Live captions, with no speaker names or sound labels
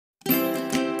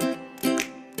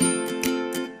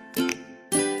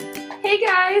Hey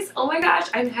guys! Oh my gosh,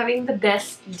 I'm having the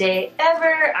best day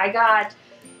ever. I got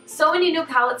so many new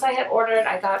palettes I had ordered.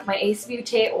 I got my Ace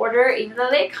Beauty order, even though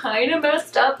they kind of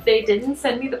messed up. They didn't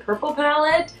send me the purple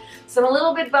palette, so I'm a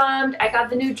little bit bummed. I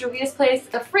got the new Juvia's Place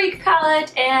A Freak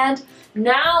palette, and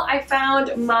now I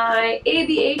found my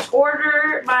ABH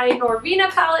order. My Norvina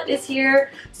palette is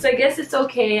here, so I guess it's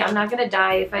okay. I'm not gonna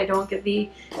die if I don't get the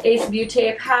Ace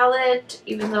Beauty palette,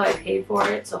 even though I paid for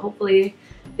it, so hopefully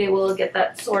they will get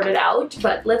that sorted out.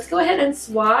 But let's go ahead and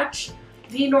swatch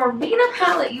the Norvina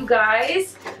palette, you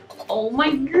guys. Oh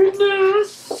my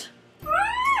goodness.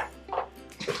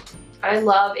 I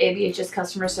love ABH's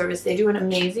customer service. They do an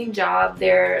amazing job.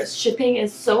 Their shipping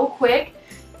is so quick,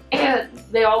 and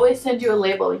they always send you a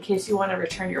label in case you want to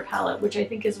return your palette, which I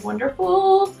think is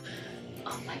wonderful.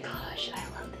 Oh my gosh, I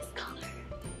love this color.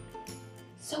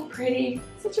 So pretty.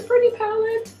 Such a pretty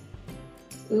palette.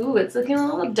 Ooh, it's looking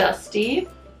a little dusty.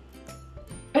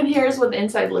 And here's what the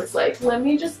inside looks like. Let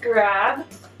me just grab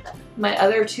my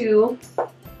other two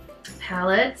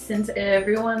palettes, since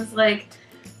everyone's like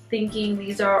thinking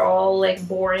these are all like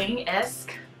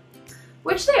boring-esque,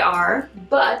 which they are,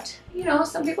 but you know,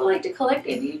 some people like to collect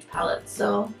ABH palettes,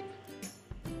 so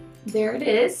there it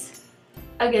is,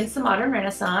 Against the Modern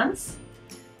Renaissance.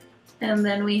 And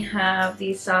then we have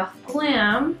the Soft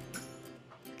Glam,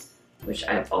 which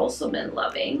I've also been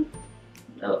loving.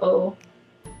 Uh-oh.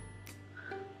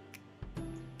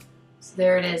 So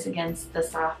there it is, Against the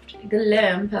Soft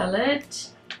Glam palette.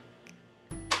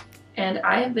 And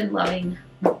I have been loving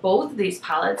both of these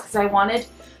palettes because I wanted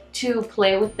to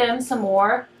play with them some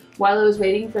more while I was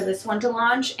waiting for this one to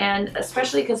launch, and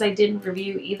especially because I didn't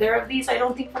review either of these, I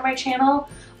don't think, for my channel.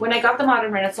 When I got the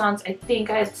Modern Renaissance, I think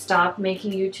I had stopped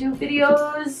making YouTube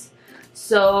videos.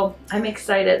 So I'm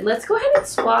excited. Let's go ahead and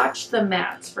swatch the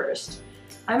mattes first.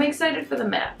 I'm excited for the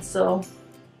mattes, so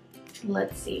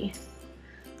let's see.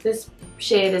 This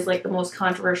shade is like the most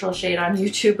controversial shade on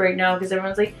YouTube right now because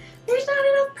everyone's like, there's not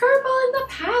enough purple in the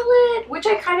palette, which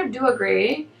I kind of do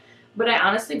agree. But I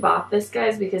honestly bought this,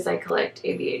 guys, because I collect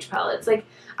ABH palettes. Like,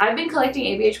 I've been collecting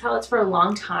ABH palettes for a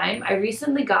long time. I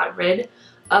recently got rid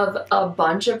of a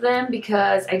bunch of them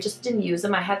because I just didn't use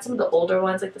them. I had some of the older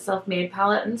ones, like the Self-Made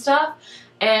palette and stuff.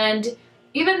 And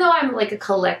even though I'm like a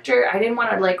collector, I didn't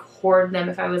want to like hoard them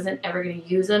if I wasn't ever going to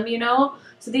use them, you know?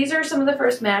 So these are some of the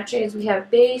first matte shades. We have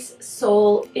Base,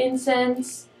 Soul,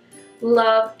 Incense,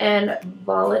 Love, and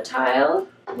Volatile,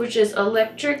 which is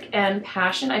Electric and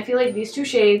Passion. I feel like these two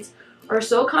shades are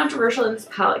so controversial in this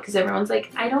palette because everyone's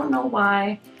like, I don't know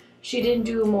why she didn't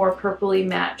do more purpley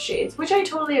matte shades, which I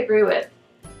totally agree with.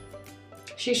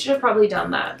 She should have probably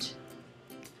done that.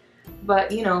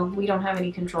 But, you know, we don't have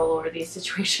any control over these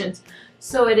situations,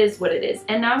 so it is what it is.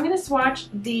 And now I'm going to swatch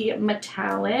the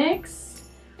metallics.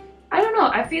 I don't know.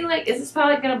 I feel like, is this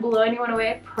palette going to blow anyone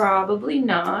away? Probably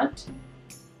not.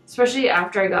 Especially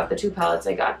after I got the two palettes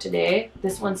I got today.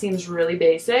 This one seems really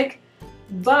basic,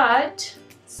 but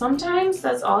sometimes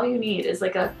that's all you need is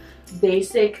like a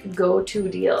basic go-to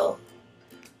deal.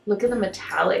 Look at the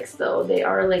metallics though. They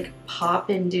are like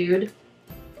poppin', dude.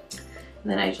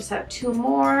 And then I just have two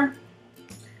more.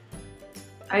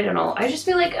 I don't know. I just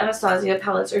feel like Anastasia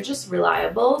palettes are just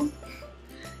reliable.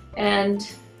 And,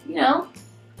 you know,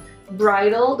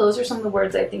 bridal, those are some of the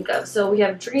words I think of. So we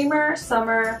have Dreamer,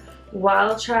 Summer,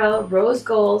 Wild Child, Rose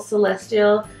Gold,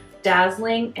 Celestial,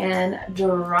 Dazzling, and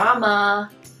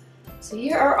Drama. So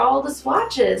here are all the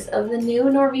swatches of the new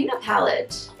Norvina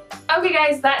palette. Okay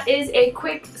guys, that is a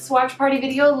quick swatch party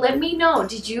video. Let me know,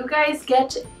 did you guys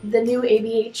get the new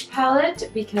ABH palette?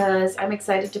 Because I'm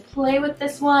excited to play with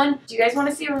this one. Do you guys want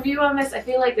to see a review on this? I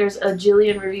feel like there's a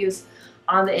jillion reviews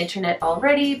on the internet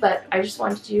already, but I just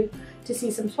wanted you to see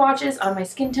some swatches on my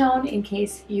skin tone in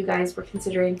case you guys were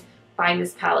considering buying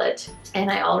this palette.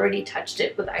 And I already touched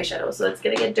it with eyeshadow, so it's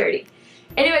gonna get dirty.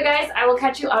 Anyway guys, I will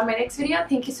catch you on my next video.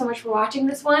 Thank you so much for watching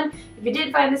this one. If you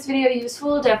did find this video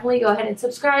useful, definitely go ahead and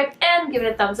subscribe and give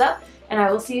it a thumbs up, and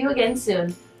I will see you again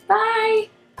soon. Bye!